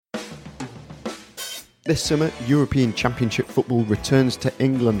This summer, European Championship football returns to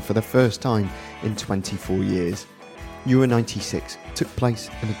England for the first time in 24 years. Euro 96 took place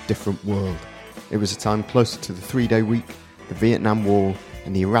in a different world. It was a time closer to the 3-day week, the Vietnam War,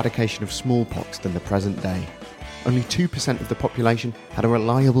 and the eradication of smallpox than the present day. Only 2% of the population had a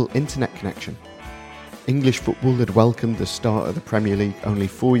reliable internet connection. English football had welcomed the start of the Premier League only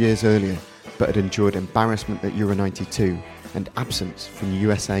 4 years earlier, but had endured embarrassment at Euro 92 and absence from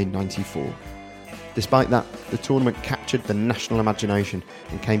USA 94. Despite that, the tournament captured the national imagination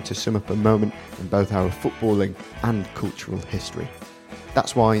and came to sum up a moment in both our footballing and cultural history.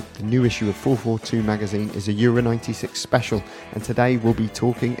 That's why the new issue of 442 magazine is a Euro 96 special, and today we'll be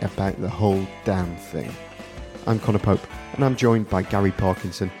talking about the whole damn thing. I'm Connor Pope, and I'm joined by Gary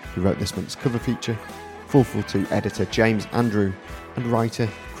Parkinson, who wrote this month's cover feature, 442 editor James Andrew, and writer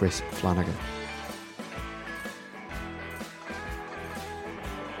Chris Flanagan.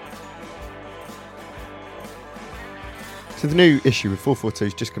 So the new issue of 442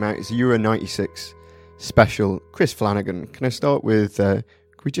 has just come out. It's a Euro 96 special. Chris Flanagan, can I start with, can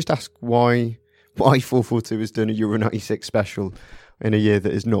we just ask why 442 has done a Euro 96 special in a year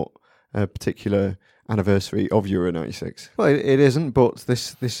that is not a particular anniversary of Euro 96? Well, it isn't, but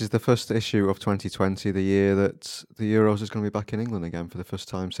this is the first issue of 2020, the year that the Euros is going to be back in England again for the first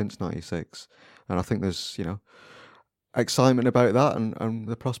time since 96. And I think there's, excitement about that and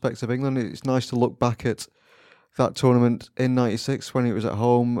the prospects of England. It's nice to look back at that tournament in 96 when it was at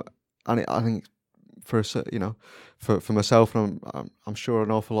home, and I think for myself, and I'm sure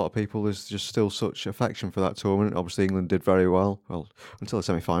an awful lot of people, there's just still such affection for that tournament. Obviously, England did very well until the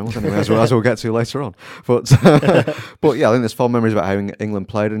semi-finals, anyway, as we'll get to later on. But but yeah, I think there's fond memories about how England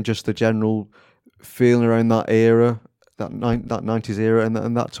played and just the general feeling around that era, that 90s era,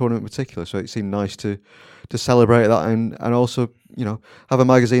 and that tournament in particular. So it seemed nice to celebrate that and also have a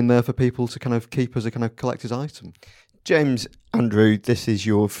magazine there for people to kind of keep as a kind of collector's item. James Andrew, this is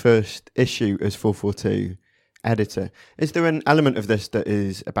your first issue as 442 editor. Is there an element of this that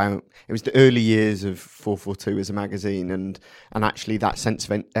is about, it was the early years of 442 as a magazine, and actually that sense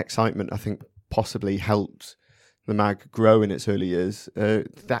of excitement, I think, possibly helped the mag grow in its early years?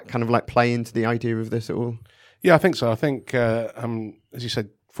 That kind of like play into the idea of this at all? Yeah, I think so. I think, as you said,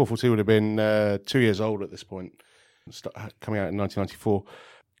 442 would have been 2 years old at this point, coming out in 1994.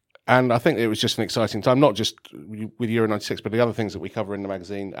 And I think it was just an exciting time, not just with Euro 96, but the other things that we cover in the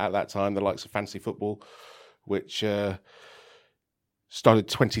magazine at that time, the likes of fantasy football, which started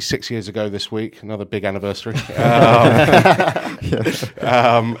 26 years ago this week, another big anniversary.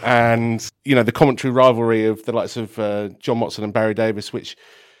 And, the commentary rivalry of the likes of John Motson and Barry Davis, which,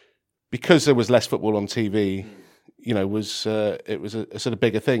 because there was less football on TV, it was a sort of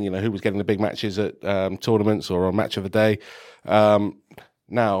bigger thing, who was getting the big matches at tournaments or on Match of the Day.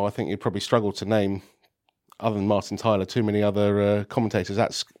 Now, I think you'd probably struggle to name, other than Martin Tyler, too many other commentators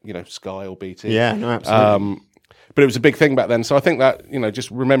at, Sky or BT. Yeah, no, absolutely. But it was a big thing back then. So I think that,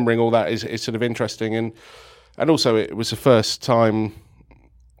 just remembering all that is sort of interesting. And also it was the first time,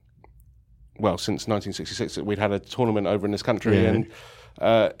 since 1966, that we'd had a tournament over in this country. Yeah. And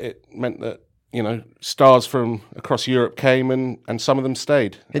it meant that, stars from across Europe came and some of them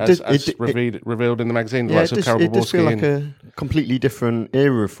stayed, revealed in the magazine. Yeah, it does feel like a completely different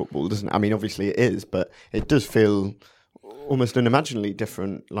era of football, doesn't it? I mean, obviously it is, but it does feel almost unimaginably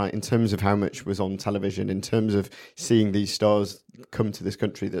different, like in terms of how much was on television, in terms of seeing these stars come to this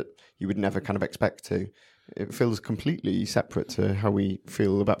country that you would never kind of expect to. It feels completely separate to how we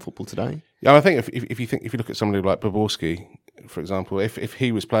feel about football today. Yeah, I think if you look at somebody like Boborski, for example, if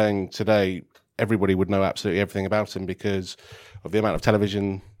he was playing today, everybody would know absolutely everything about him because of the amount of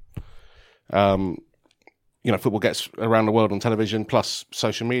television. Football gets around the world on television, plus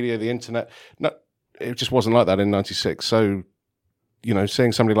social media, the internet. No, it just wasn't like that in '96. So,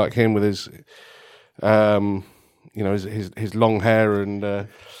 seeing somebody like him with his, his long hair and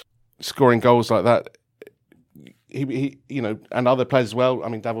scoring goals like that, he and other players as well. I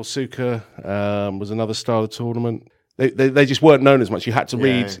mean, Davor Suker was another star of the tournament. They just weren't known as much. You had to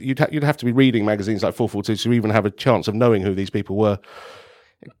read. You'd have to be reading magazines like 442 to even have a chance of knowing who these people were.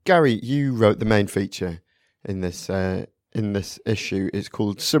 Gary, you wrote the main feature in this issue. It's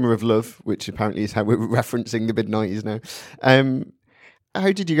called Summer of Love, which apparently is how we're referencing the mid-90s now.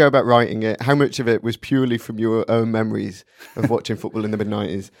 How did you go about writing it? How much of it was purely from your own memories of watching football in the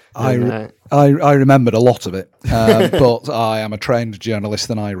mid-90s? I remembered a lot of it, but I am a trained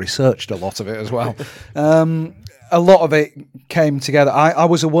journalist and I researched a lot of it as well. A lot of it came together. I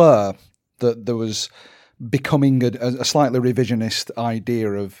was aware that there was becoming a slightly revisionist idea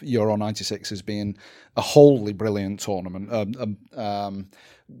of Euro 96 as being a wholly brilliant tournament,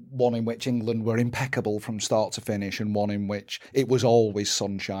 one in which England were impeccable from start to finish, and one in which it was always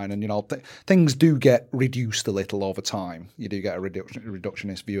sunshine. And, things do get reduced a little over time. You do get a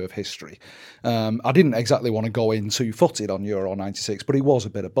reductionist view of history. I didn't exactly want to go in two-footed on Euro 96, but it was a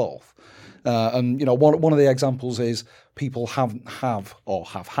bit of both. And one of the examples is people have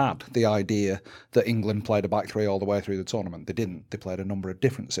had the idea that England played a back three all the way through the tournament. They didn't. They played a number of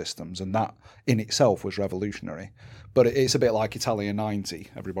different systems, and that in itself was revolutionary. But it's a bit like Italia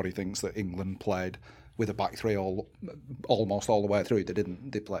 90. Everybody thinks that England played with a back three almost all the way through. They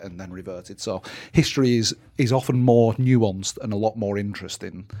didn't. They played and then reverted. So history is often more nuanced and a lot more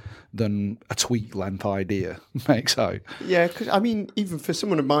interesting than a tweet length idea makes out. Yeah, because even for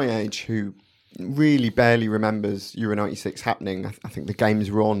someone of my age who really barely remembers Euro 96 happening, I think the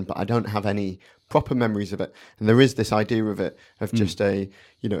games were on, but I don't have any proper memories of it. And there is this idea of it, of just a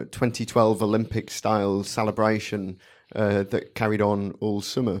 2012 Olympic style celebration that carried on all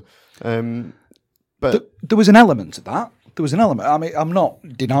summer. But there was an element to that. There was an element. I'm not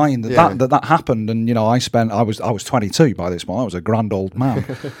denying that happened. And I was 22 by this point. I was a grand old man,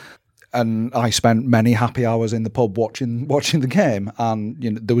 and I spent many happy hours in the pub watching the game.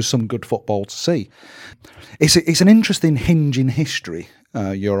 And there was some good football to see. It's an interesting hinge in history,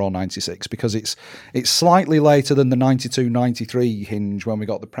 Euro 96, because it's slightly later than the 92-93 hinge when we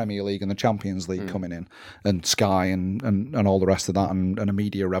got the Premier League and the Champions League coming in, and Sky and all the rest of that, and a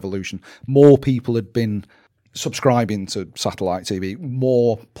media revolution. More people had been subscribing to satellite TV.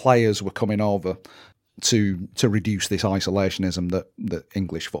 More players were coming over to reduce this isolationism that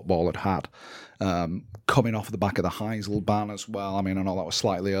English football had. Coming off the back of the Heysel ban as well. I know that was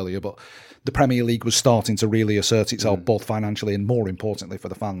slightly earlier, but the Premier League was starting to really assert itself, both financially and, more importantly for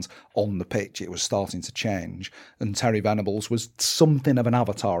the fans, on the pitch. It was starting to change, and Terry Venables was something of an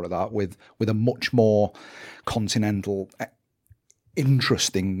avatar of that, with a much more continental,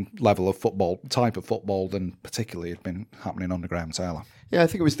 interesting level of football, type of football, than particularly had been happening under Graham Taylor. Yeah, I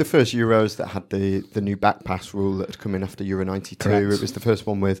think it was the first Euros that had the new back pass rule that had come in after Euro 92. Correct. It was the first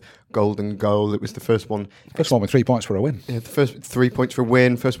one with golden goal. It was the first one... First one with 3 points for a win. Yeah, the first 3 points for a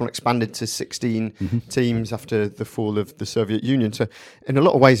win. First one expanded to 16 teams after the fall of the Soviet Union. So in a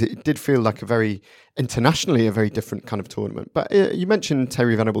lot of ways, it did feel like internationally a very different kind of tournament. But you mentioned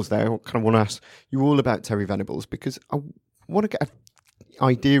Terry Venables there. I kind of want to ask you all about Terry Venables, because I want to get an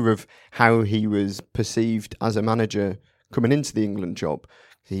idea of how he was perceived as a manager coming into the England job.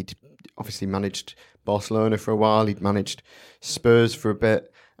 He'd obviously managed Barcelona for a while, he'd managed Spurs for a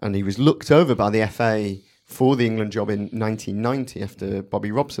bit, and he was looked over by the FA for the England job in 1990 after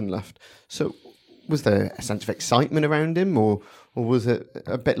Bobby Robson left. So was there a sense of excitement around him, or was it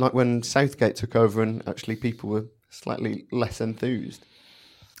a bit like when Southgate took over and actually people were slightly less enthused?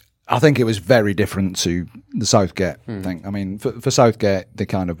 I think it was very different to the Southgate thing. For Southgate, they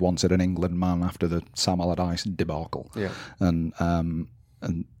kind of wanted an England man after the Sam Allardyce debacle. Yeah. And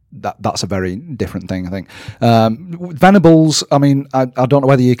that's a very different thing, I think. Venables, I don't know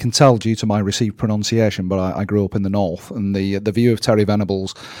whether you can tell due to my received pronunciation, but I grew up in the North, and the view of Terry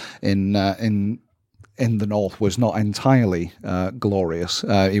Venables in the North was not entirely glorious.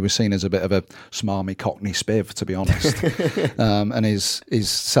 He was seen as a bit of a smarmy Cockney spiv, to be honest, and his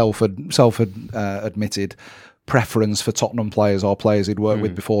self-admitted preference for Tottenham players or players he'd worked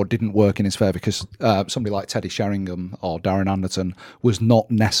with before didn't work in his favour, because somebody like Teddy Sheringham or Darren Anderton was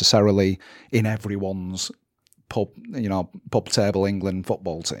not necessarily in everyone's pub table England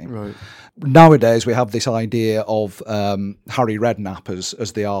football team. Right. Nowadays we have this idea of Harry Redknapp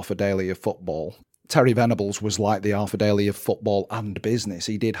as the Arthur Daly of football. Terry Venables was like the Arthur Daly of football and business.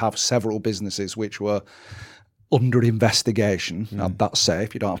 He did have several businesses which were under investigation. Now, that's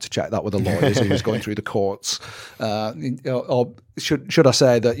safe. You don't have to check that with the lawyers. He was going through the courts. Or should I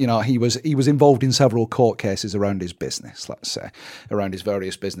say that he was involved in several court cases around his business, let's say, around his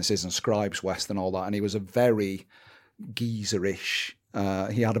various businesses and Scribes West and all that. And he was a very geezerish.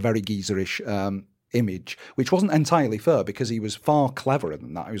 He had a very geezerish image, which wasn't entirely fair, because he was far cleverer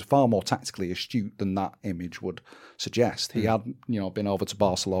than that. He was far more tactically astute than that image would suggest. He had, been over to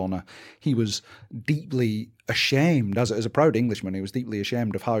Barcelona. He was deeply ashamed, as a proud Englishman, he was deeply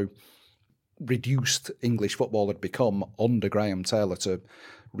ashamed of how reduced English football had become under Graham Taylor to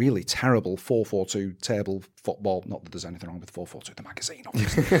really terrible 4-4-2 table football. Not that there's anything wrong with 4-4-2, the magazine,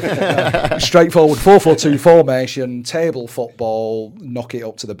 obviously. Straightforward 4-4-2 formation, table football, knock it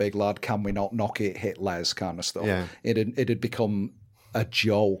up to the big lad, can we not knock it, hit Les kind of stuff. Yeah. It had become a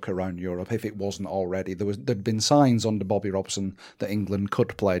joke around Europe, if it wasn't already. There'd been signs under Bobby Robson that England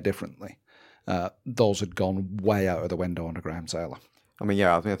could play differently. Those had gone way out of the window under Graham Taylor. I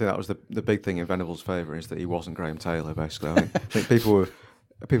think that was the big thing in Venables' favour, is that he wasn't Graham Taylor, basically. I think people were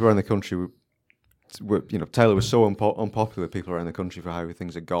people around the country were Taylor was so unpopular with people around the country for how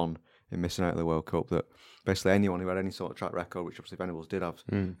things had gone in missing out of the World Cup that basically anyone who had any sort of track record, which obviously Venables did have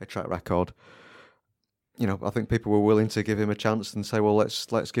a track record, I think people were willing to give him a chance and say, well,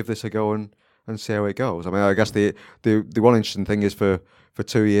 let's give this a go and see how it goes. I mean, I guess the one interesting thing is for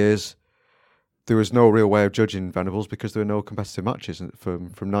 2 years there was no real way of judging Venables because there were no competitive matches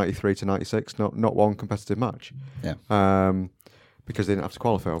from 93 to 96, not one competitive match. Yeah. Because they didn't have to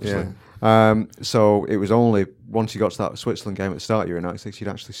qualify, obviously. Yeah. So it was only once you got to that Switzerland game at the start of Euro 96, you'd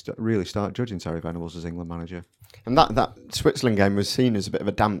actually really start judging Terry Venables as England manager. And that Switzerland game was seen as a bit of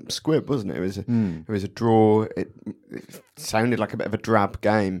a damp squib, wasn't it? It was a draw. It sounded like a bit of a drab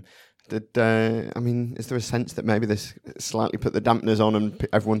game. Is there a sense that maybe this slightly put the dampeners on and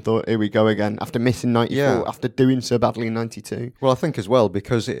everyone thought, here we go again, after missing 94, after doing so badly in 92? Well, I think as well,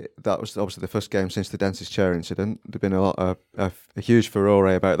 because that was obviously the first game since the dentist chair incident. There'd been a huge furore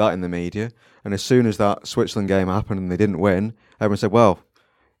about that in the media. And as soon as that Switzerland game happened and they didn't win, everyone said, well,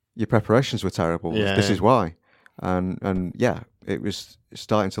 your preparations were terrible. Yeah. This is why. And it was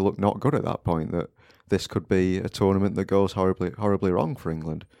starting to look not good at that point, that this could be a tournament that goes horribly wrong for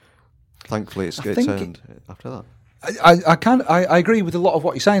England. Thankfully, it turned after that. I agree with a lot of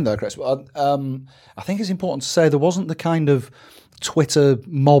what you're saying there, Chris. But I think it's important to say there wasn't the kind of Twitter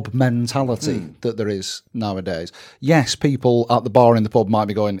mob mentality that there is nowadays. Yes, people at the bar in the pub might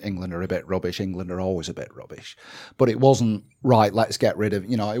be going, England are a bit rubbish. England are always a bit rubbish. But it wasn't, right, let's get rid of,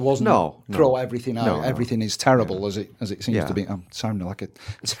 it wasn't throw everything out. Everything is terrible as it seems to be. I'm sounding like a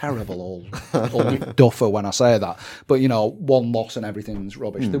terrible old duffer when I say that. But, one loss and everything's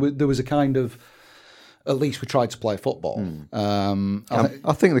rubbish. There was a kind of, at least we tried to play football.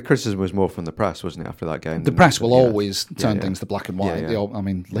 I think the criticism was more from the press, wasn't it, after that game? The press will always turn things to black and white.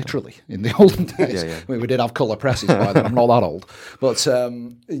 Literally, in the olden days. I mean, we did have colour presses by then. I'm not that old. But,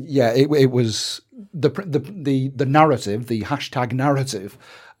 it was the narrative, the hashtag narrative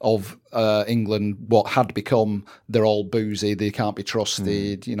of England, what had become they're all boozy, they can't be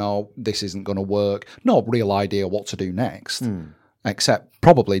trusted, this isn't going to work. No real idea what to do next, except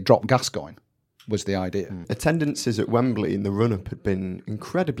probably drop Gascoigne. Was the idea. Attendances at Wembley in the run-up had been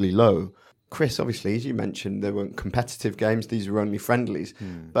incredibly low. Chris, obviously, as you mentioned, there weren't competitive games, these were only friendlies,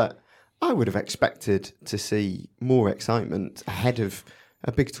 but I would have expected to see more excitement ahead of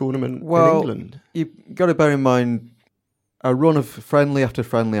a big tournament in England. You've got to bear in mind, a run of friendly after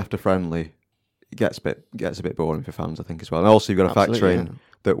friendly after friendly gets a bit boring for fans, I think, as well. And also you've got to factor in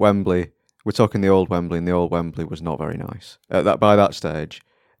that Wembley, we're talking the old Wembley, and the old Wembley was not very nice. By that stage,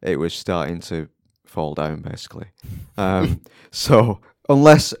 it was starting to fall down, basically. So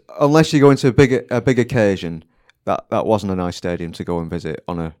unless you go into a big occasion, that wasn't a nice stadium to go and visit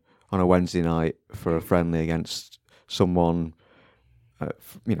on a Wednesday night for a friendly against someone,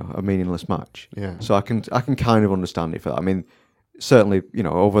 a meaningless match. Yeah. So I can kind of understand it for that. I mean, certainly,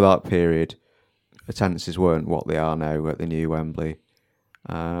 over that period, attendances weren't what they are now at the new Wembley.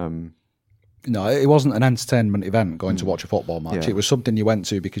 No, it wasn't an entertainment event going to watch a football match. It was something you went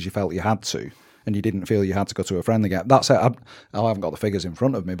to because you felt you had to, and you didn't feel you had to go to a friendly game. That's it. I haven't got the figures in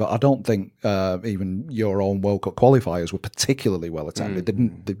front of me, but I don't think even your own World Cup qualifiers were particularly well attended.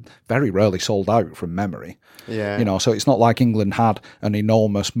 They very rarely sold out from memory. Yeah. So it's not like England had an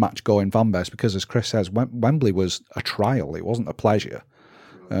enormous match-going fan base because, as Chris says, Wembley was a trial. It wasn't a pleasure.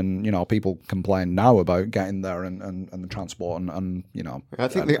 And people complain now about getting there and the transport and. I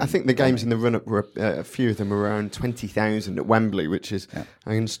think the games in the run up were a few of them were around 20,000 at Wembley, which is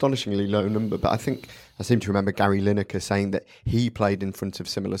an astonishingly low number. But I seem to remember Gary Lineker saying that he played in front of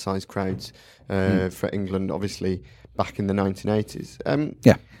similar sized crowds for England, obviously back in the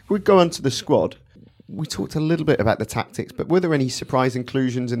 1980s. We go on to the squad. We talked a little bit about the tactics, but were there any surprise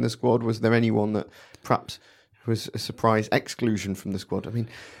inclusions in the squad? Was there anyone that perhaps was a surprise exclusion from the squad? I mean,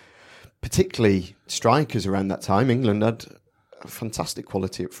 particularly strikers around that time. England had a fantastic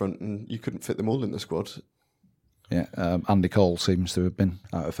quality up front, and you couldn't fit them all in the squad. Yeah, Andy Cole seems to have been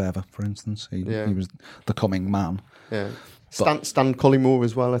out of favour, for instance. He was the coming man. Yeah. Stan Collymore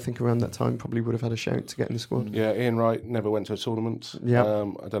as well, I think around that time probably would have had a shout to get in the squad. Yeah, Ian Wright never went to a tournament. Yeah.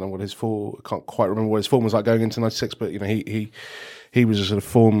 I don't know what his form, I can't quite remember what his form was like going into 96, but he was a sort of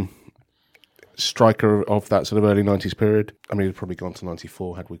form striker of that sort of early 90s period. I mean, he'd probably gone to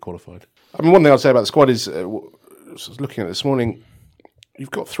 94 had we qualified. I mean, one thing I'd say about the squad is, I was looking at it this morning,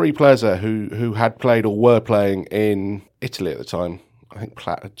 you've got three players there who had played or were playing in Italy at the time. I think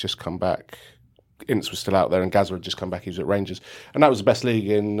Platt had just come back, Ince was still out there, and Gazza had just come back, he was at Rangers. And that was the best league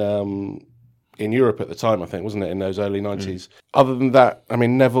in Europe at the time, I think, wasn't it, in those early 90s? Other than that, I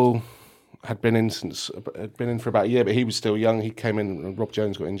mean, Neville, had been in for about a year, but he was still young. He came in, and Rob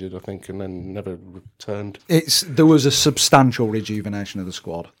Jones got injured, I think, and then never returned. There was a substantial rejuvenation of the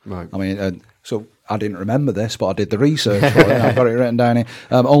squad. Right. I mean, so I didn't remember this, but I did the research for it. And I've got it written down here.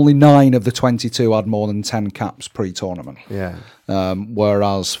 Only 9 of the 22 had more than 10 caps pre-tournament. Yeah.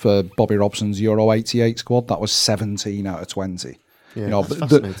 Whereas for Bobby Robson's Euro 88 squad, that was 17 out of 20. Yeah, You know, that's but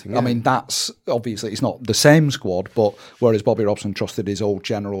fascinating, I yeah. mean, that's obviously it's not the same squad, but whereas Bobby Robson trusted his old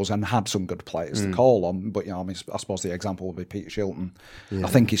generals and had some good players to call on, but you know, I mean, I suppose the example would be Peter Shilton. I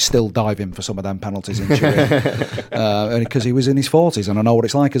think he's still diving for some of them penalties in Turin because he was in his 40s, and I know what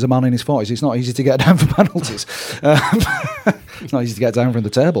it's like as a man in his 40s. It's not easy to get down for penalties. It's not easy to get down from the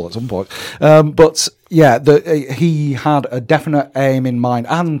table at some point. But yeah, he had a definite aim in mind,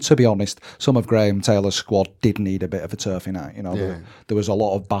 and to be honest, some of Graham Taylor's squad did need a bit of a turfing out. You know, there was a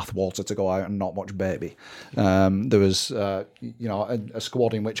lot of bathwater to go out and not much baby. There was, you know, a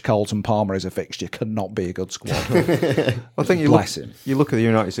squad in which Carlton Palmer is a fixture cannot be a good squad. I think you look at the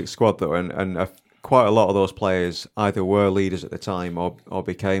U96 squad though, and quite a lot of those players either were leaders at the time or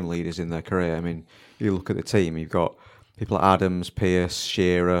became leaders in their career. I mean, you look at the team, you've got people like Adams, Pearce,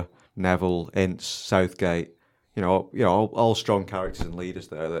 Shearer, Neville, Ince, Southgate. You know, all strong characters and leaders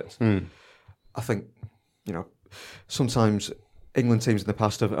there. That I think, you know, sometimes England teams in the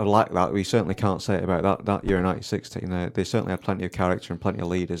past have lacked that. We certainly can't say it about that Euro 96 team. They certainly had plenty of character and plenty of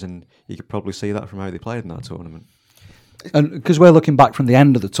leaders, and you could probably see that from how they played in that tournament. And because we're looking back from the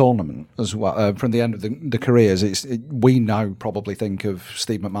end of the tournament as well, from the end of the careers, we now probably think of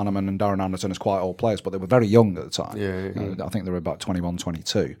Steve McManaman and Darren Anderton as quite old players, but they were very young at the time. Yeah. I think they were about 21,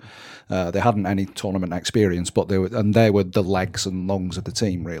 22. They hadn't any tournament experience, but they were the legs and lungs of the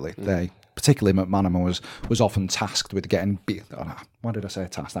team, really. Particularly McManaman was often tasked with getting beat. Why did I say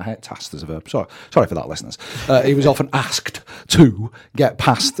tasked? I hate tasked as a verb. Sorry for that, listeners. He was often asked to get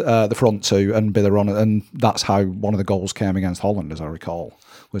past the front two and be the runner, and that's how one of the goals came against Holland, as I recall,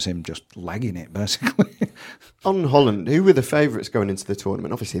 was him just legging it, basically. On Holland, who were the favourites going into the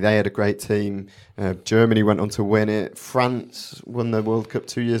tournament? Obviously, they had a great team. Germany went on to win it. France won the World Cup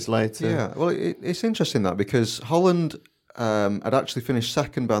 2 years later. Yeah, well, it's interesting that because Holland had actually finished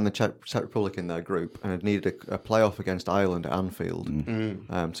second behind the Czech Republic in their group and had needed a playoff against Ireland at Anfield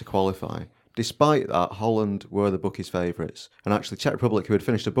to qualify. Despite that, Holland were the bookies' favourites, and actually Czech Republic, who had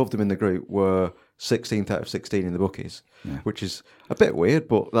finished above them in the group, were 16th out of 16 in the bookies, which is a bit weird,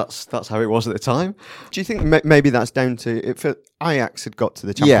 but that's how it was at the time. Do you think maybe that's down to if Ajax had got to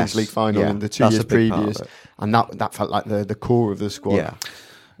the Champions League final in the 2 years previous, and that felt like the core of the squad? Yeah,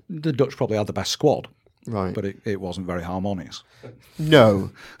 The Dutch probably had the best squad, right, but it wasn't very harmonious.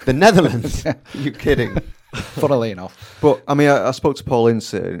 No, the Netherlands. Are you kidding? Funnily enough. but I mean, I spoke to Paul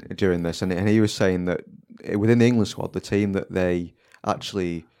Ince during this, and he was saying that within the England squad, the team that they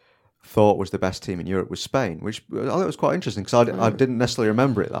actually thought was the best team in Europe was Spain, which I thought was quite interesting because I didn't necessarily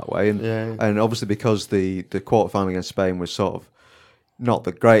remember it that way, and obviously because the quarterfinal against Spain was sort of not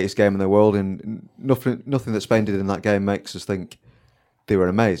the greatest game in the world, and nothing that Spain did in that game makes us think they were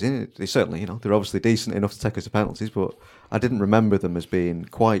amazing. They certainly, you know, they're obviously decent enough to take us to penalties, but I didn't remember them as being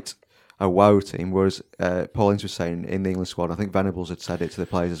quite a wow team. Whereas Paul Ince was saying in the England squad, I think Venables had said it to the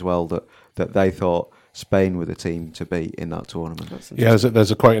players as well, that they thought Spain were the team to beat in that tournament. Yeah,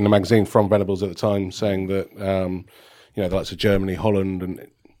 there's a quote in the magazine from Venables at the time saying that you know, the likes of Germany, Holland, and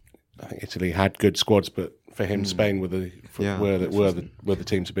I think Italy had good squads, but for him, Spain were the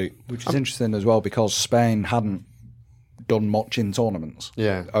team to beat. Which is interesting as well because Spain hadn't done much in tournaments.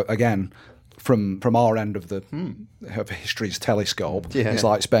 Yeah. Again, from our end of of history's telescope, Yeah. it's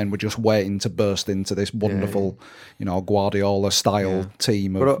like Spain were just waiting to burst into this wonderful, you know, Guardiola style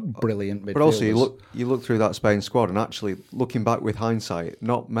team of brilliant midfielders. But also, you look through that Spain squad, and actually, looking back with hindsight,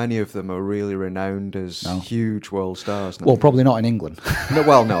 not many of them are really renowned as huge world stars. Well, probably not in England. No,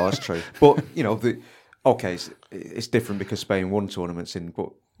 that's true. But you know, it's different because Spain won tournaments but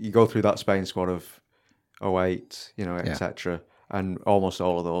you go through that Spain squad of 08, you know, etc., and almost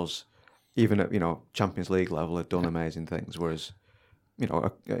all of those, even at, you know, Champions League level, have done amazing things. Whereas, you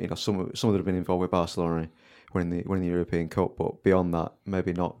know, some of them have been involved with Barcelona winning the European Cup, but beyond that,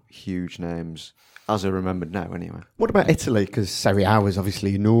 maybe not huge names as are remembered now. Anyway, What about Italy? Because Serie A was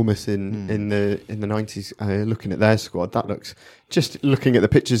obviously enormous in the 90s. Looking at their squad, that looks, just looking at the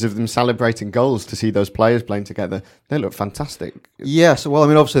pictures of them celebrating goals to see those players playing together, they look fantastic. Yes, well, I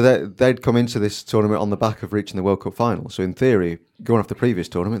mean, obviously they'd come into this tournament on the back of reaching the World Cup final. So in theory, going off the previous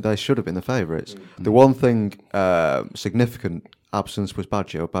tournament, they should have been the favourites. The one thing significant absence was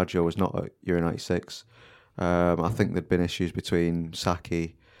Baggio. Baggio was not at Euro 96. I think there'd been issues between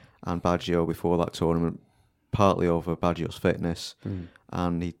Sacchi and Baggio before that tournament, partly over Baggio's fitness,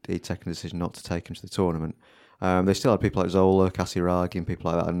 and he'd taken a decision not to take him to the tournament. They still had people like Zola, Casiraghi and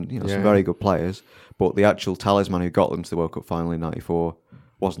people like that, and some very good players. But the actual talisman who got them to the World Cup final in '94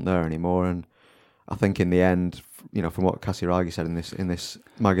 wasn't there anymore. And I think in the end, from what Casiraghi said in this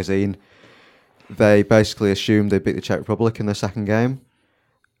magazine, they basically assumed they beat the Czech Republic in their second game,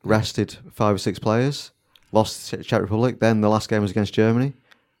 rested 5 or 6 players, lost to the Czech Republic. Then the last game was against Germany.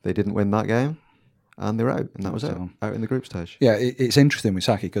 They didn't win that game. And they were out, and that was it, out in the group stage. Yeah, it's interesting with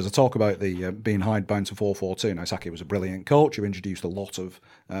Saki because I talk about the being hidebound to 4-4-2. Now, Saki was a brilliant coach who introduced a lot of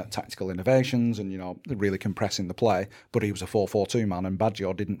tactical innovations and, really compressing the play, but he was a 4-4-2 man, and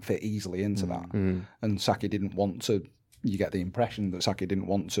Baggio didn't fit easily into that. And Saki didn't want to, you get the impression that Saki didn't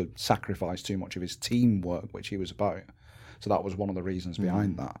want to sacrifice too much of his teamwork, which he was about. So that was one of the reasons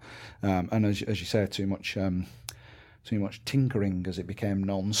behind that. And as you say, too much tinkering, as it became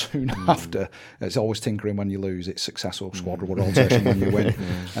known soon after. It's always tinkering when you lose. It's successful squad rotation when you win.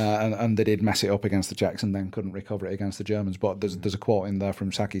 And they did mess it up against the Czechs and then couldn't recover it against the Germans. But there's a quote in there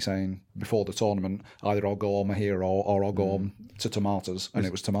from Saki saying, before the tournament, either I'll go home here or I'll go home to tomatoes. And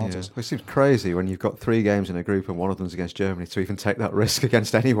it was tomatoes. Yeah. It seems crazy when you've got 3 games in a group and one of them's against Germany to even take that risk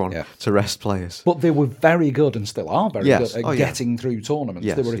against anyone to rest players. But they were very good and still are very good at getting through tournaments.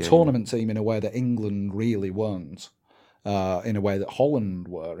 Yes, they were a tournament team in a way that England really weren't. In a way that Holland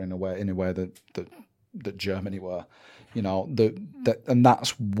were, in a way that Germany were, and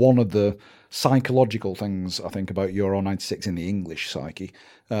that's one of the psychological things I think about Euro '96 in the English psyche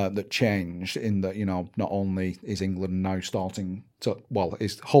that changed. In that, not only is England now starting to,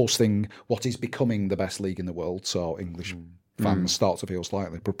 is hosting what is becoming the best league in the world, so English fans start to feel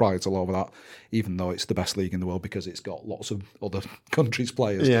slightly proprietal over that, even though it's the best league in the world because it's got lots of other countries'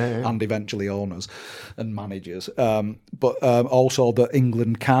 players and eventually owners and managers. But also that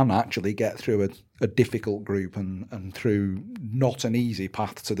England can actually get through a difficult group and through not an easy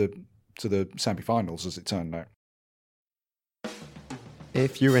path to the semi-finals, as it turned out.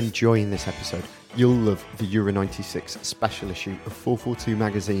 If you're enjoying this episode, you'll love the Euro 96 special issue of 442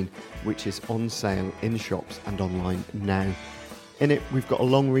 magazine, which is on sale in shops and online now. In it, we've got a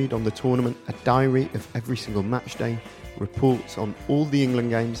long read on the tournament, a diary of every single match day, reports on all the England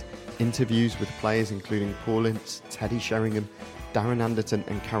games, interviews with players including Paul Ince, Teddy Sheringham, Darren Anderton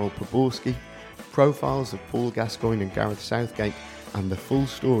and Karol Poborski, profiles of Paul Gascoigne and Gareth Southgate, and the full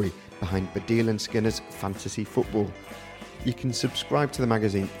story behind Baddiel and Skinner's fantasy football. You can subscribe to the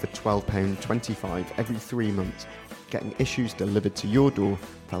magazine for £12.25 every 3 months, getting issues delivered to your door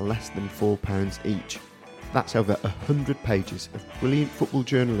for less than £4 each. That's over 100 pages of brilliant football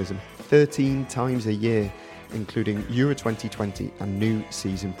journalism 13 times a year, including Euro 2020 and new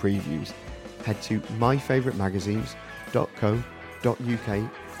season previews. Head to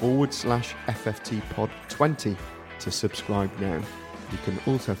myfavouritemagazines.co.uk/FFTpod20 to subscribe now. You can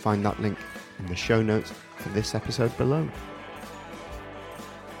also find that link in the show notes for this episode below.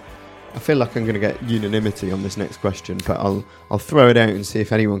 I feel like I'm going to get unanimity on this next question, but I'll throw it out and see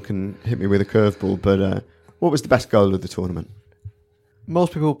if anyone can hit me with a curveball. But what was the best goal of the tournament?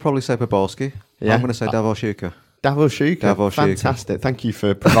 Most people will probably say Poborski. Yeah. I'm going to say Davor Šuker. Davor Šuker, fantastic. Thank you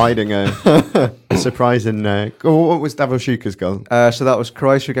for providing a surprising goal. What was Davor Šuker's goal? So that was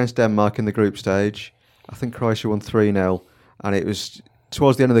Croatia against Denmark in the group stage. I think Croatia won 3-0, and it was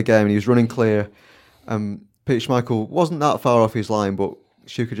towards the end of the game, and he was running clear. Peter Schmeichel wasn't that far off his line, but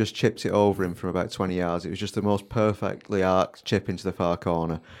Šuker just chipped it over him from about 20 yards. It was just the most perfectly arced chip into the far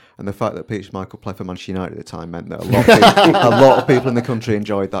corner. And the fact that Peter Schmeichel played for Manchester United at the time meant that a lot of people in the country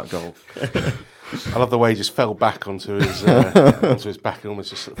enjoyed that goal. I love the way he just fell back onto his back and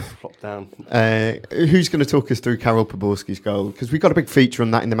almost just sort of flopped down. Who's going to talk us through Karol Poborski's goal? Because we got a big feature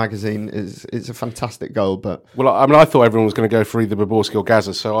on that in the magazine. It's a fantastic goal, but I thought everyone was going to go for either Poborski or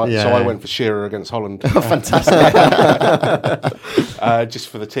Gaza, so I went for Shearer against Holland. Oh, fantastic! Just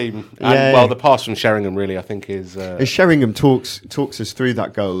for the team, and the pass from Sheringham really, I think is. Sheringham talks us through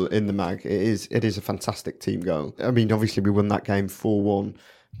that goal in the mag. It is a fantastic team goal. I mean, obviously we won that game 4-1.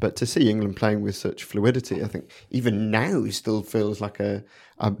 But to see England playing with such fluidity, I think even now still feels like a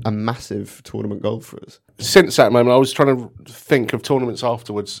massive tournament goal for us. Since that moment, I was trying to think of tournaments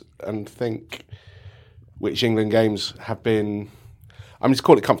afterwards and think which England games have been... I mean, to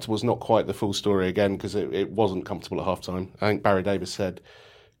call it comfortable is not quite the full story again, because it wasn't comfortable at half-time. I think Barry Davis said,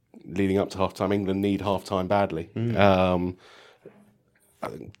 leading up to half-time, England need half-time badly. I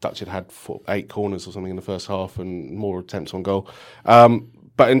think Dutch had 8 corners or something in the first half and more attempts on goal.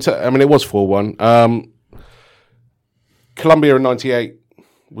 But it was 4-1. Colombia in '98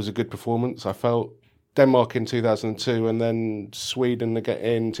 was a good performance, I felt. Denmark in 2002 and then Sweden again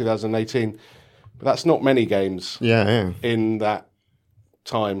in 2018. But that's not many games in that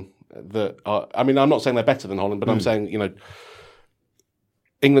time that are, I mean, I'm not saying they're better than Holland, but I'm saying,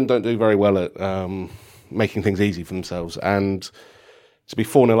 England don't do very well at making things easy for themselves. And to be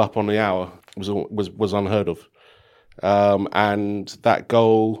 4-0 up on the hour was unheard of. And that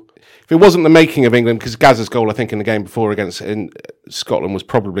goal, if it wasn't the making of England, because Gazza's goal, I think, in the game before against Scotland was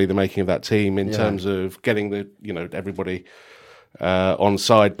probably the making of that team in terms of getting everybody on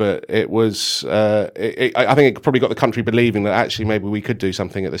side. But it was, I think it probably got the country believing that actually maybe we could do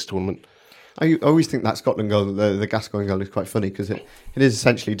something at this tournament. I always think that Scotland goal, the Gascoigne goal, is quite funny because it is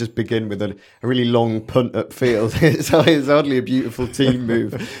essentially just begin with a really long punt upfield. It's hardly a beautiful team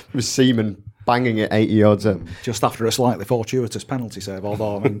move with Seaman banging it 80 yards up. Just after a slightly fortuitous penalty save,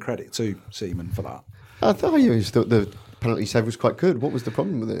 although I mean credit to Seaman for that. I thought the penalty save was quite good. What was the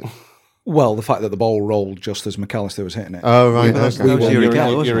problem with it? Well, the fact that the ball rolled just as McAllister was hitting it. Oh, right. Uri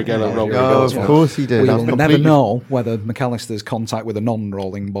Geller rolled. Oh, of course he did. We will never know whether McAllister's contact with a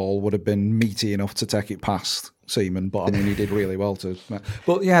non-rolling ball would have been meaty enough to take it past Seaman, but I mean, he did really well to.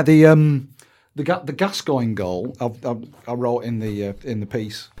 But yeah, the Gascoigne goal, I wrote in the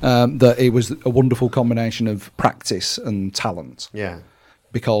piece that it was a wonderful combination of practice and talent. Yeah,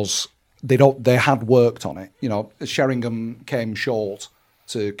 because they had worked on it. Sheringham came short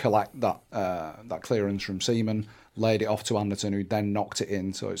to collect that clearance from Seaman, laid it off to Anderton, who then knocked it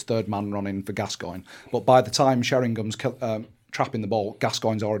in. So it's third man running for Gascoigne. But by the time Sheringham's trapping the ball,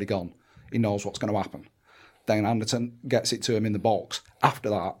 Gascoigne's already gone. He knows what's going to happen. Then Anderton gets it to him in the box. After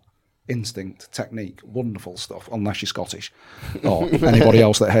that, instinct, technique, wonderful stuff, unless you're Scottish or anybody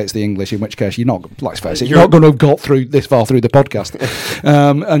else that hates the English, in which case you're not, let's face it, you're not going to have got through this far through the podcast.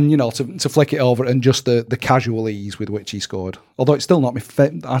 And to flick it over and just the casual ease with which he scored. Although it's still not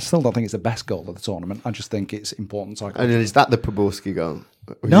I still don't think it's the best goal of the tournament. I just think it's important. And is that the Poborski goal?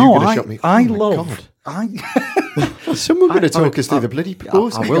 No, I love. Someone going to talk us through the bloody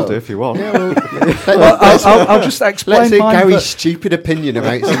Poborski. I will do if you want. Yeah, I'll just explain. Let's say Gary's stupid opinion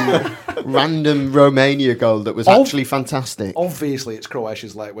about some random Romania goal that was actually fantastic. Obviously, it's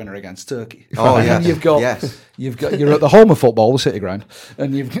Croatia's late winner against Turkey. Oh yes, you're at the home of football, the City Ground,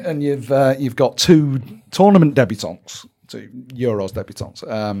 and you've got two tournament debutants, two Euros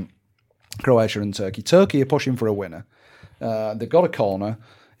debutants, Croatia and Turkey. Turkey are pushing for a winner. They've got a corner.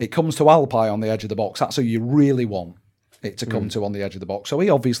 It comes to Alpay on the edge of the box. That's who you really want it to come to on the edge of the box. So he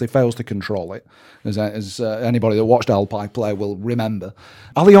obviously fails to control it, as anybody that watched Alpay play will remember.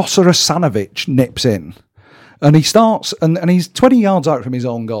 Aliosa Asanovic nips in, and he starts, and he's 20 yards out from his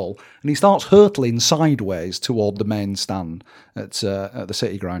own goal, and he starts hurtling sideways toward the main stand at the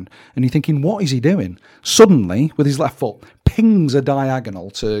City Ground. And you're thinking, what is he doing? Suddenly, with his left foot, pings a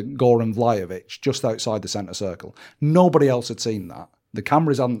diagonal to Goran Vlahovic just outside the centre circle. Nobody else had seen that. The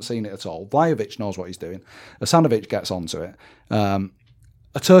cameras hadn't seen it at all. Vlahovic knows what he's doing. Asanovic gets onto it. A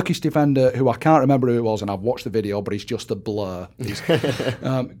Turkish defender who I can't remember who it was, and I've watched the video, but he's just a blur. He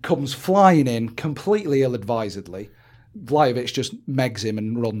comes flying in completely ill-advisedly. Vlahovic just megs him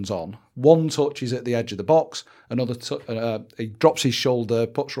and runs on. One touch is at the edge of the box. Another he drops his shoulder,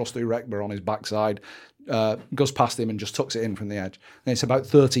 puts Rostu Rekber on his backside, goes past him and just tucks it in from the edge. And it's about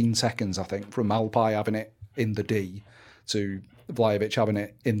 13 seconds, I think, from Alpay having it in the D to Vlahovic having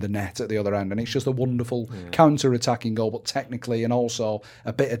it in the net at the other end, and it's just a wonderful counter-attacking goal, but technically and also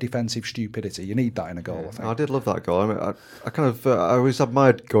a bit of defensive stupidity. You need that in a goal, I think. I did love that goal. I mean, I always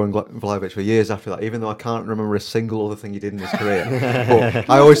admired Goran Vlahovic for years after that, even though I can't remember a single other thing he did in his career. But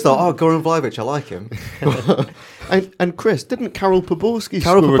I always thought, Goran Vlahovic, I like him. and Chris, didn't Karol Poborski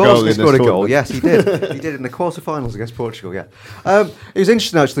score a goal? Yes, he did. He did in the quarterfinals against Portugal. Yeah, it was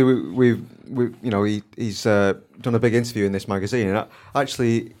interesting actually. He's done a big interview in this magazine, and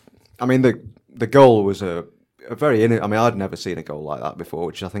actually, I mean, the goal was a very. I mean, I'd never seen a goal like that before,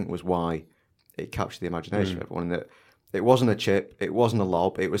 which I think was why it captured the imagination of everyone. That it wasn't a chip, it wasn't a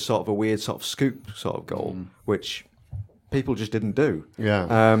lob, it was sort of a weird sort of scoop sort of goal, which people just didn't do. Yeah.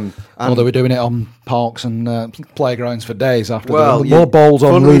 Well, they were doing it on parks and playgrounds for days after. Well, more balls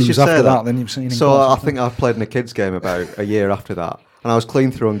on roofs after that than you've seen. So I think I played in a kids' game about a year after that. And I was clean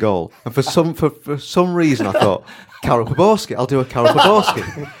through on goal. And for some reason, I thought, Karol Poborski, I'll do a Karol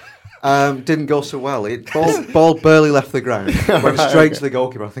Poborski. Didn't go so well. Ball barely left the ground. Went straight to the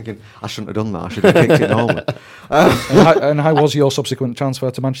goalkeeper. I'm thinking, I shouldn't have done that. I should have kicked it normally. And how was your subsequent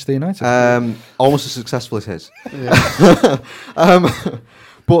transfer to Manchester United? Almost as successful as his. Yeah.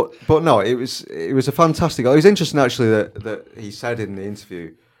 But no, it was a fantastic goal. It was interesting, actually, that he said in the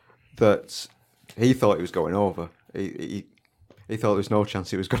interview that he thought he was going over. He thought there was no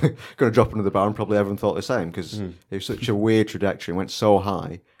chance he was going to drop under the bar, and probably everyone thought the same because it was such a weird trajectory and went so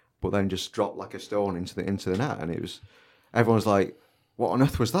high but then just dropped like a stone into the net, and everyone was like, "What on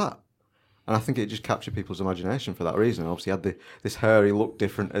earth was that?" And I think it just captured people's imagination for that reason. Obviously, he had this hair, he looked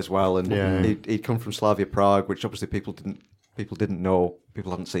different as well, and he'd come from Slavia Prague, which obviously people didn't know.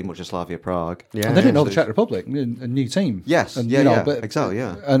 People hadn't seen much of Slavia Prague. Yeah, and they didn't know the Czech Republic, a new team. Yes, and, exactly,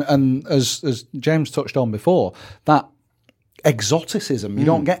 yeah. And as James touched on before, that exoticism, you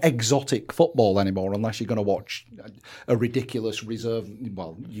don't get exotic football anymore unless you're going to watch a ridiculous reserve.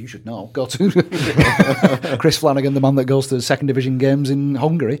 Well, you should know. Go to Chris Flanagan, the man that goes to the second division games in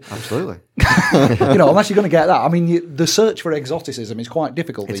Hungary. Absolutely. Unless you're going to get that. I mean, the search for exoticism is quite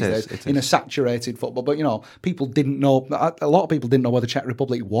difficult these days in a saturated football. But, people didn't know, a lot of people didn't know where the Czech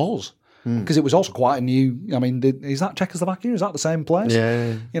Republic was. Because it was also quite a new. I mean, is that Czechoslovakia? Is that the same place?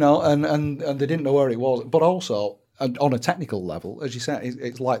 Yeah. And they didn't know where it was. But also, on a technical level, as you said,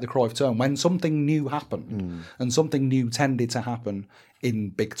 it's like the Cruyff term. When something new happened, and something new tended to happen in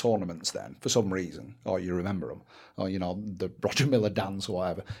big tournaments then, for some reason, or you remember them, or, the Roger Miller dance or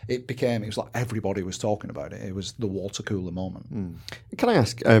whatever, it was like everybody was talking about it. It was the water cooler moment. Can I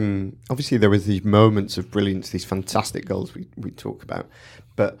ask, obviously there was these moments of brilliance, these fantastic goals we talk about,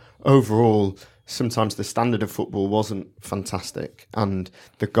 but overall, sometimes the standard of football wasn't fantastic, and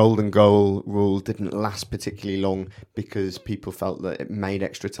the golden goal rule didn't last particularly long because people felt that it made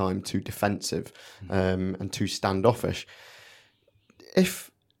extra time too defensive and too standoffish.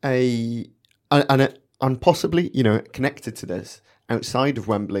 And possibly, connected to this, outside of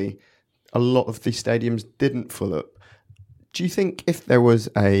Wembley, a lot of the stadiums didn't fill up. Do you think if there was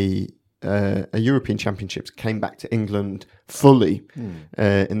a European Championships came back to England fully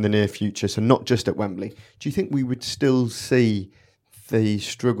in the near future, so not just at Wembley, do you think we would still see the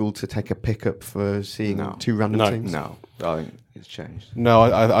struggle to take a pickup for seeing two random teams? No, I think it's changed. No,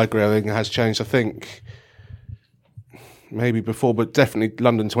 I agree. I think it has changed. I think maybe before, but definitely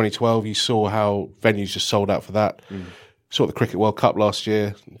London 2012, you saw how venues just sold out for that. Saw the Cricket World Cup last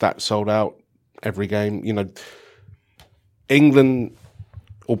year, that sold out every game. England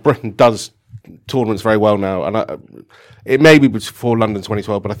or Britain does tournaments very well now, and it may be before London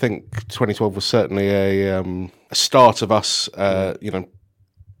 2012, but I think 2012 was certainly a start of us,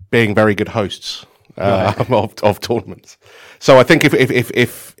 being very good hosts of tournaments. So I think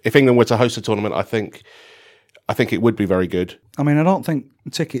if England were to host a tournament, I think it would be very good. I mean, I don't think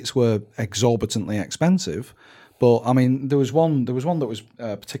tickets were exorbitantly expensive, but I mean, there was one that was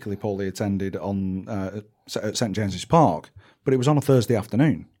particularly poorly attended at St James's Park, but it was on a Thursday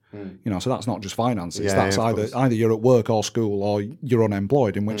afternoon. So that's not just finances. That's either you're at work or school or you're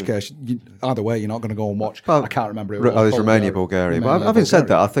unemployed. In which case, either way, you're not going to go and watch. I can't remember. It was Romania, Bulgaria. But having said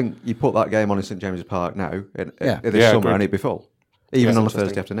that, I think you put that game on in St James's Park now in this summer, and it'd be full, even on a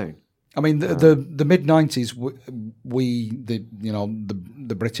Thursday afternoon. I mean, the mid '90s,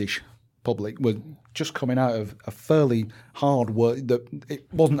 the British public were just coming out of a fairly hard work. It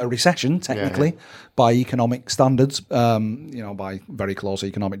wasn't a recession technically by economic standards, by very close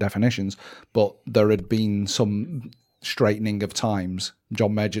economic definitions, but there had been some straightening of times.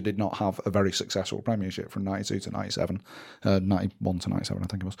 John Major did not have a very successful Premiership from '92 to '97, '91 to '97, I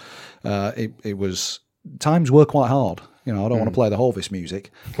think it was. It was. Times were quite hard. I don't want to play the Hovis music,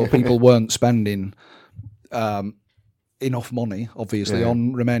 but people weren't spending enough money, obviously,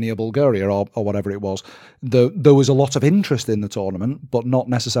 on Romania, Bulgaria, or whatever it was. There was a lot of interest in the tournament, but not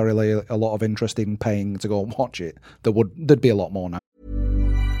necessarily a lot of interest in paying to go and watch it. There'd be a lot more now.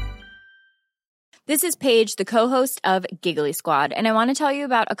 This is Paige, the co-host of Giggly Squad, and I want to tell you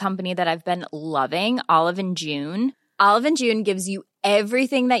about a company that I've been loving, Olive & June. Olive & June gives you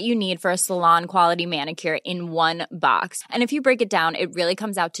everything that you need for a salon-quality manicure in one box. And if you break it down, it really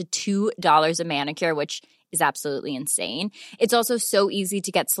comes out to $2 a manicure, which is absolutely insane. It's also so easy to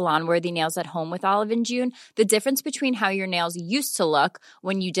get salon-worthy nails at home with Olive & June. The difference between how your nails used to look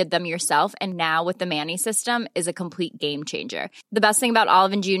when you did them yourself and now with the Mani system is a complete game changer. The best thing about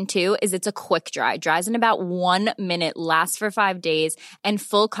Olive & June, too, is it's a quick dry. Dries in about 1 minute, lasts for 5 days, and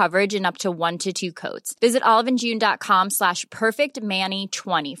full coverage in up to 1 to 2 coats. Visit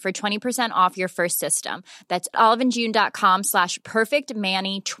oliveandjune.com/perfectmani20 for 20% off your first system. That's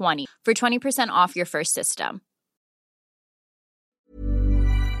oliveandjune.com/perfectmani20 for 20% off your first system.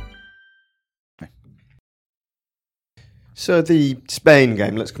 So the Spain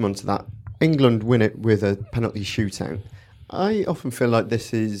game, let's come on to that. England win it with a penalty shootout. I often feel like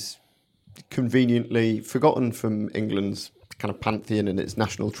this is conveniently forgotten from England's kind of pantheon and its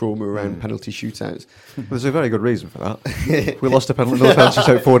national trauma around penalty shootouts. There's a very good reason for that. We lost another penalty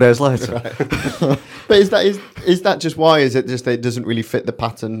shootout 4 days later. But is that just why? Is it just that it doesn't really fit the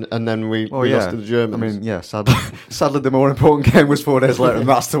pattern, and then we lost to the Germans? I mean, yeah, sadly the more important game was 4 days later, and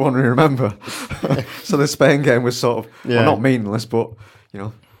that's the one we remember. So the Spain game was sort of, well, not meaningless, but, you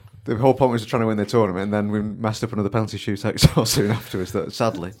know, the whole point was trying to win the tournament, and then we messed up another penalty shootout so soon afterwards. That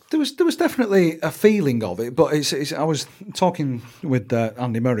sadly, there was definitely a feeling of it, but I was talking with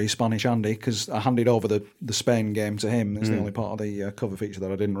Andy Murray, Spanish Andy, because I handed over the Spain game to him. It's the only part of the cover feature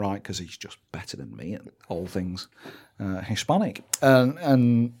that I didn't write because he's just better than me at all things Hispanic,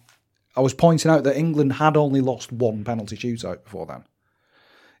 and I was pointing out that England had only lost one penalty shootout before then.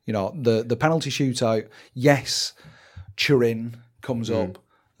 You know, the penalty shootout. Yes, Turin comes up.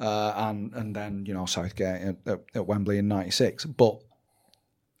 And then, you know, Southgate at Wembley in '96. But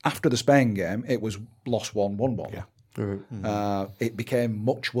after the Spain game, it was lost 1, won 1. Yeah. It became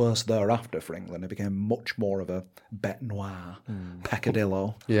much worse thereafter for England. It became much more of a bête noire,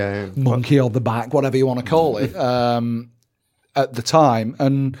 peccadillo, monkey on the back, whatever you want to call it, at the time.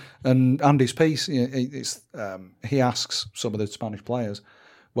 And Andy's piece, he asks some of the Spanish players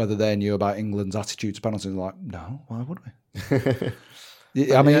whether they knew about England's attitude to penalties. Like, no, why would we?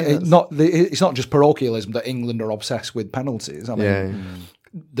 I mean, it's not just parochialism that England are obsessed with penalties. I mean,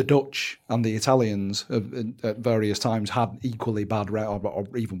 the Dutch and the Italians at various times had equally bad or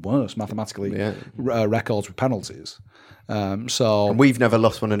even worse mathematically records with penalties. So and we've never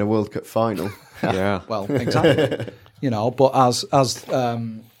lost one in a World Cup final. Well, exactly. You know, but as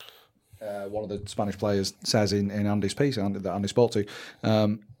one of the Spanish players says in Andy's piece that Andy spoke to,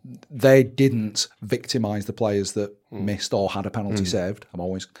 they didn't victimise the players that missed or had a penalty saved. I'm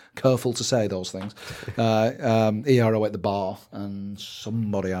always careful to say those things. ERO at the bar, and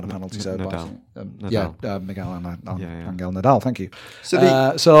somebody had a penalty saved. Nadal. Miguel Angel Nadal. Thank you.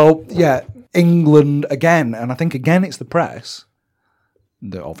 So, England again, and I think again it's the press.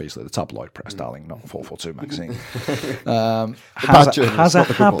 Obviously, the tabloid press, darling, not 442 magazine, has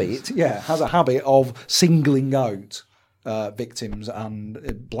a habit of singling out victims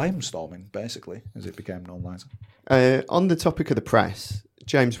and blame-storming, basically, as it became known later. On the topic of the press,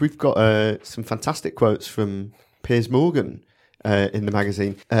 James, we've got some fantastic quotes from Piers Morgan in the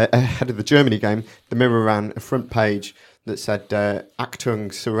magazine. Ahead of the Germany game, the Mirror ran a front page that said,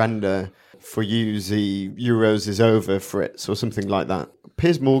 Achtung, surrender, for you, the Euros is over, Fritz, or something like that.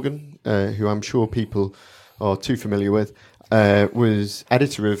 Piers Morgan, who I'm sure people are too familiar with, was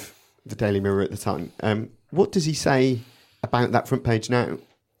editor of the Daily Mirror at the time. What does he say about that front page now?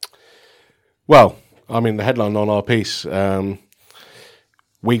 Well, I mean, the headline on our piece,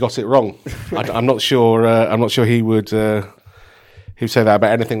 we got it wrong. I'm not sure. I'm not sure he would say that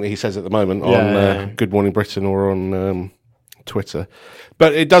about anything that he says at the moment on Good Morning Britain or on Twitter.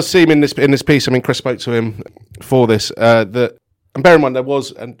 But it does seem in this piece. I mean, Chris spoke to him for this. That, and bear in mind, there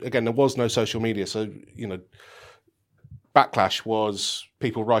was no social media, so you know, backlash was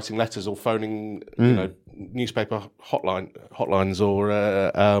people writing letters or phoning, you know, newspaper hotlines, or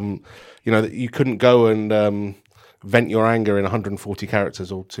you know, that you couldn't go and vent your anger in 140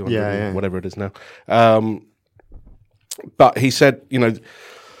 characters or 200, whatever it is now. But he said, you know,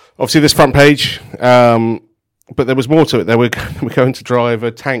 obviously this front page, but there was more to it. They were going to drive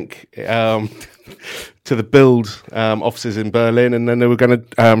a tank to the Bild offices in Berlin, and then they were going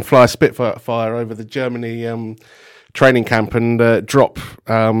to fly a Spitfire over the Germany training camp and drop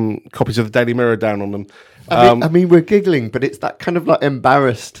copies of the Daily Mirror down on them. I mean, we're giggling, but it's that kind of like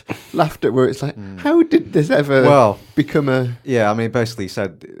embarrassed laughter where it's like, how did this ever become a... Yeah, I mean, basically he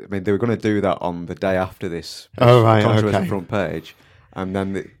said, I mean, they were going to do that on the day after this controversial front page. And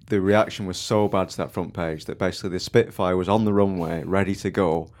then the reaction was so bad to that front page that basically the Spitfire was on the runway, ready to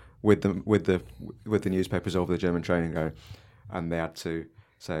go with the newspapers over the German training ground, and they had to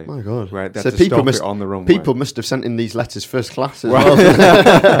say, "My God!" So people must on the runway. People must have sent in these letters first class as well.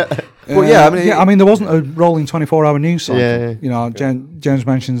 Well, I mean, there wasn't a rolling 24-hour news cycle. You know, James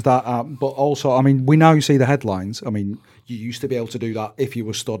mentions that, but also, I mean, we now see the headlines. I mean, you used to be able to do that if you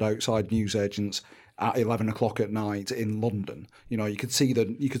were stood outside newsagents at 11 o'clock at night in London. You know, you could see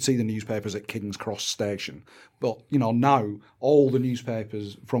the newspapers at King's Cross Station. But, you know, now all the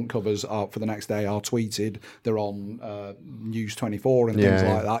newspapers' front covers for the next day are tweeted. They're on News 24 and things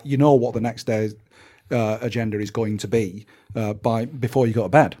like that. You know what the next day's agenda is going to be before you go to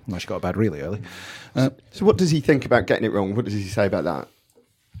bed, unless you go to bed really early. So what does he think about getting it wrong? What does he say about that?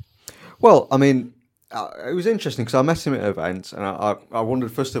 Well, I mean, it was interesting because I met him at events, and I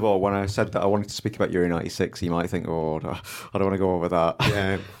wondered, first of all, when I said that I wanted to speak about Euro 96, he might think, oh, I don't want to go over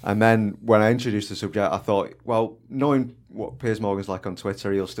that. And then when I introduced the subject, I thought, well, knowing what Piers Morgan's like on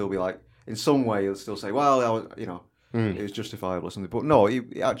Twitter, he'll still be like, in some way, he'll still say, well, it was justifiable or something. But no, he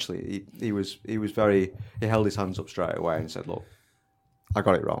was very. He held his hands up straight away and said, "Look, I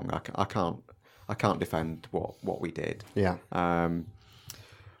got it wrong. I can't defend what we did." Yeah.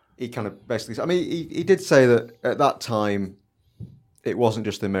 He kind of basically. I mean, he did say that at that time, it wasn't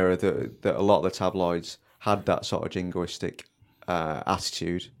just the Mirror that a lot of the tabloids had that sort of jingoistic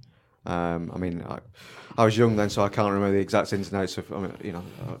attitude. I mean, I was young then, so I can't remember the exact ins and outs of. I mean,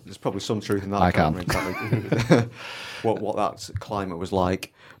 there's probably some truth in that. I can't. Exactly what that climate was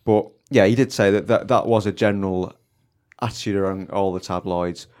like, but yeah, he did say that was a general attitude around all the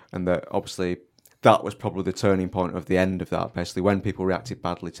tabloids, and that obviously that was probably the turning point of the end of that. Basically, when people reacted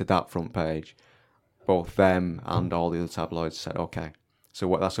badly to that front page, both them and all the other tabloids said, "Okay,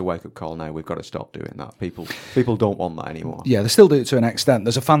 so that's a wake-up call now. We've got to stop doing that. People don't want that anymore." Yeah, they still do it to an extent.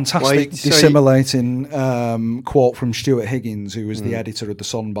 There's a fantastic dissimulating quote from Stuart Higgins, who was the editor of The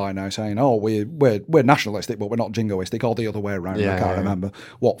Sun by now, saying, "Oh, we're nationalistic, but we're not jingoistic," or the other way around. I can't remember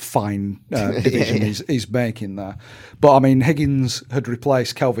what fine division he's making there. But I mean, Higgins had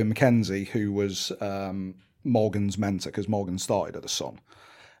replaced Kelvin Mackenzie, who was Morgan's mentor, because Morgan started at The Sun.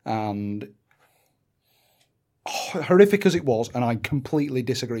 And horrific as it was, and I completely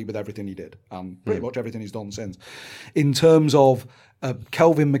disagree with everything he did, and pretty much everything he's done since. In terms of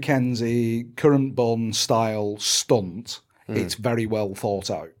Kelvin Mackenzie, current Bun style stunt, it's very well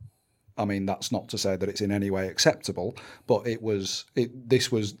thought out. I mean, that's not to say that it's in any way acceptable, but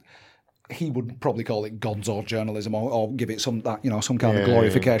this was. He would probably call it God's or journalism, or give it some kind of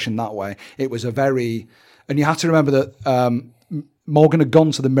glorification that way. It was and you have to remember that Morgan had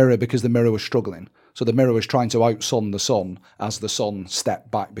gone to the Mirror because the Mirror was struggling. So the Mirror was trying to out-Sun the Sun as the Sun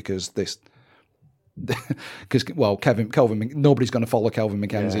stepped back because Kelvin, nobody's going to follow Kelvin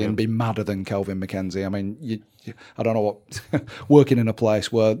Mackenzie and be madder than Kelvin Mackenzie. I mean, I don't know what, working in a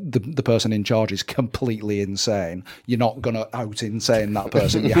place where the person in charge is completely insane, you're not going to out-insane that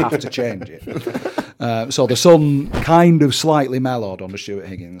person. You have to change it. So the Sun kind of slightly mellowed under Stuart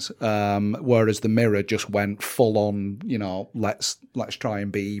Higgins, whereas the Mirror just went full on, let's try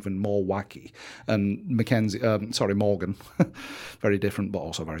and be even more wacky. And Morgan, very different but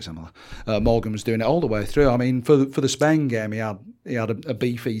also very similar. Morgan was doing it all the way through. I mean, for the Spain game, he had a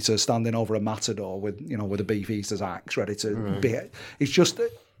beefeater standing over a matador with a beefeater's axe ready to be. It's just.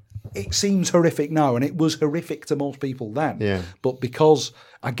 It seems horrific now, and it was horrific to most people then. Yeah. But because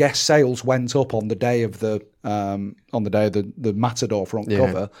I guess sales went up on the day of the Matador front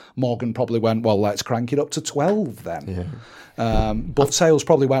cover, Morgan probably went, well, let's crank it up to 12 then. Yeah. But sales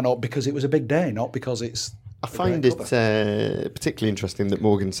probably went up because it was a big day, not because it's. I find it particularly interesting that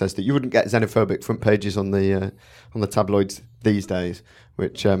Morgan says that you wouldn't get xenophobic front pages on the tabloids these days,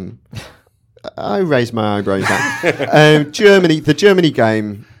 which I raise my eyebrows at. The Germany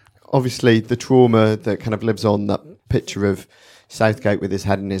game. Obviously, the trauma that kind of lives on, that picture of Southgate with his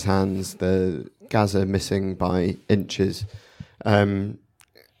head in his hands, the Gaza missing by inches. I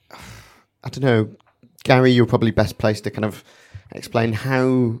don't know, Gary, you're probably best placed to kind of explain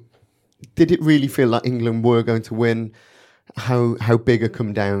how did it really feel like England were going to win? How big a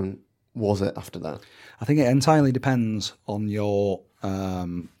come down was it after that? I think it entirely depends on your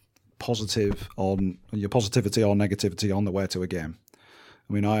positivity or negativity on the way to a game.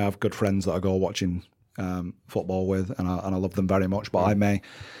 I mean, I have good friends that I go watching football with, and I love them very much. But I may,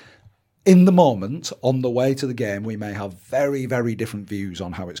 in the moment, on the way to the game, we may have very, very different views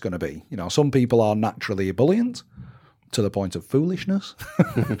on how it's going to be. Some people are naturally ebullient to the point of foolishness.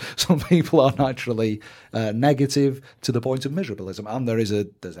 Some people are naturally negative to the point of miserabilism, and there's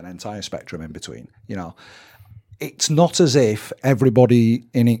an entire spectrum in between. It's not as if everybody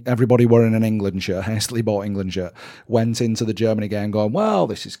wearing an England shirt, hastily bought England shirt, went into the Germany game going, well,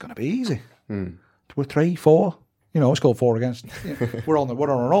 this is going to be easy. We're 3-4. It's called 4 against. We're on a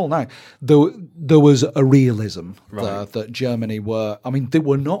roll now. There was a realism that Germany were. I mean, they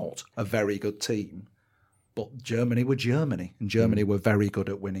were not a very good team, but Germany were Germany, and Germany were very good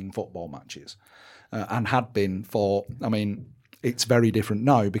at winning football matches, and had been for. I mean, it's very different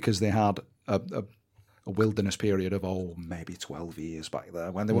now because they had a wilderness period of maybe 12 years back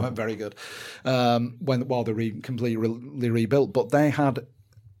there when they weren't very good, while they completely rebuilt. But they had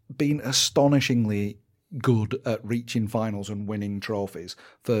been astonishingly good at reaching finals and winning trophies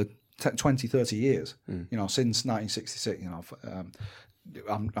for 20, 30 years. Since 1966.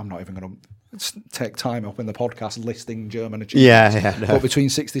 I'm not even going to take time up in the podcast listing German achievements. No. But between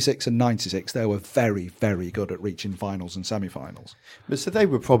 66 and 96, they were very, very good at reaching finals and semi-finals. But so they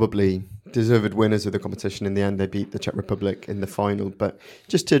were probably deserved winners of the competition in the end. They beat the Czech Republic in the final. But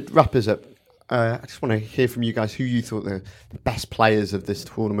just to wrap us up, I just want to hear from you guys who you thought the best players of this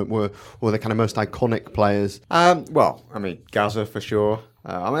tournament were, or the kind of most iconic players. Well, I mean, Gaza for sure.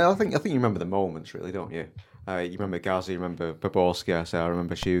 I think you remember the moments, really, don't you? You remember Gaza, you remember Baborski, I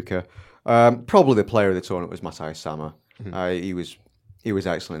remember Shuka. Probably the player of the tournament was Matthias Sammer. He was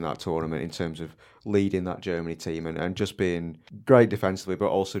excellent in that tournament in terms of leading that Germany team and just being great defensively, but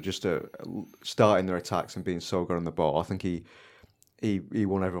also just starting their attacks and being so good on the ball. I think he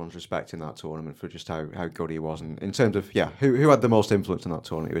won everyone's respect in that tournament for just how good he was. And in terms of, who had the most influence in that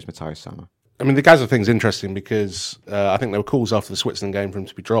tournament, it was Matthias Sammer. I mean, the Gaza thing's interesting because I think there were calls after the Switzerland game for him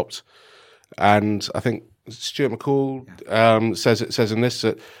to be dropped. And I think Stuart McCall says in this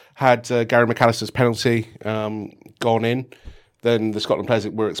that had Gary McAllister's penalty gone in, then the Scotland players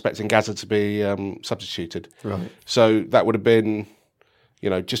were expecting Gaza to be substituted. Right. So that would have been,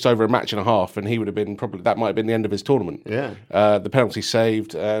 just over a match and a half, and he would have been that might have been the end of his tournament. Yeah. The penalty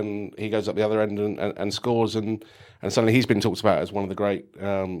saved, and he goes up the other end and scores, and suddenly he's been talked about as one of the great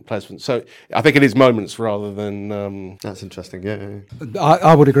players. So I think it is moments rather than... That's interesting, yeah.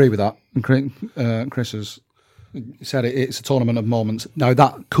 I would agree with that. Chris has said it's a tournament of moments. Now,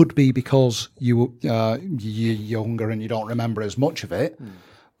 that could be because you're younger and you don't remember as much of it,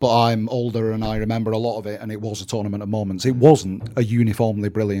 but I'm older and I remember a lot of it, and it was a tournament of moments. It wasn't a uniformly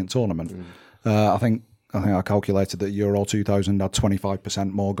brilliant tournament. I think I calculated that Euro 2000 had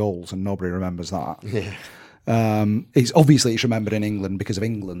 25% more goals, and nobody remembers that. Yeah. It's remembered in England because of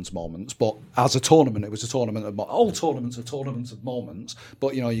England's moments, but as a tournament, it was a tournament of all tournaments are tournaments of moments.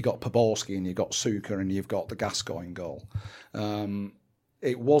 But you got Poborski and you've got Suker and you've got the Gascoigne goal.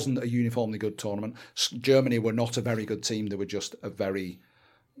 It wasn't a uniformly good tournament. Germany were not a very good team; they were just a very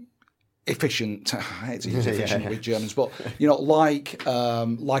efficient. I hate to use efficient with Germans, but like a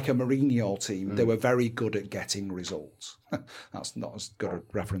Mourinho team, they were very good at getting results. That's not as good a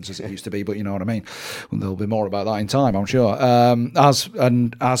reference as it used to be, but you know what I mean. Well, there'll be more about that in time, I'm sure. As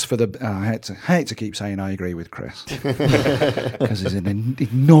for the, I hate to keep saying I agree with Chris because he's an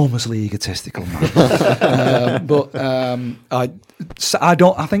enormously egotistical man. I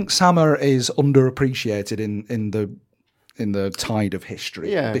think Sammer is underappreciated in the tide of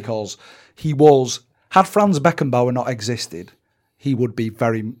history, because he was, had Franz Beckenbauer not existed, he would be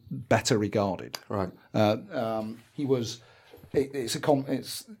very better regarded. Right. He was. There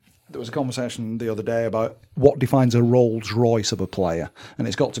was a conversation the other day about what defines a Rolls Royce of a player, and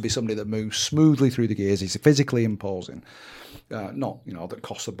it's got to be somebody that moves smoothly through the gears. He's physically imposing, not that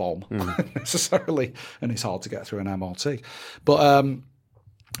costs a bomb necessarily, and it's hard to get through an MOT. But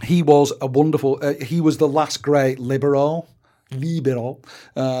he was a wonderful. He was the last great libero.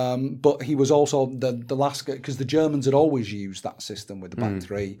 But he was also the last, because the Germans had always used that system with the back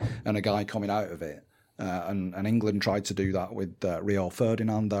three and a guy coming out of it, and England tried to do that with Rio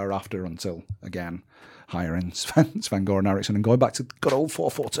Ferdinand thereafter, until again hiring Sven-Goran Eriksson and going back to good old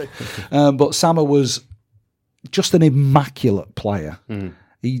 4-4-2. But Sammer was just an immaculate player.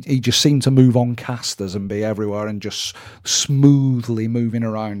 He just seemed to move on casters and be everywhere and just smoothly moving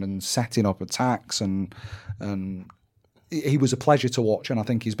around and setting up attacks, and he was a pleasure to watch, and I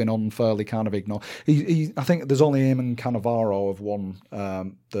think he's been unfairly kind of ignored. I think there's only him and Cannavaro have won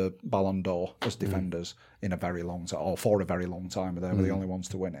the Ballon d'Or as defenders in a very long time, or for a very long time, but they were the only ones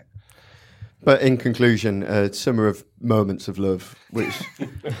to win it. But in conclusion, summer of moments of love, which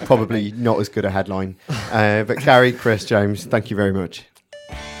probably not as good a headline. But Gary, Chris, James, thank you very much.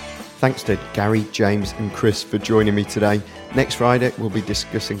 Thanks to Gary, James and Chris for joining me today. Next Friday, we'll be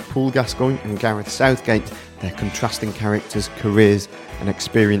discussing Paul Gascoigne and Gareth Southgate, their contrasting characters, careers and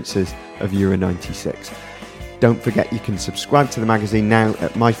experiences of Euro 96. Don't forget you can subscribe to the magazine now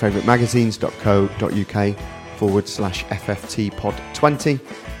at myfavouriteMagazines.co.uk/FFTpod20,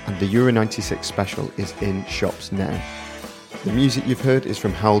 and the Euro 96 special is in shops now. The music you've heard is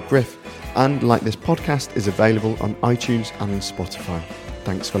from Howell Griff, and like this podcast is available on iTunes and Spotify.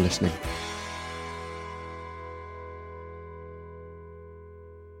 Thanks for listening.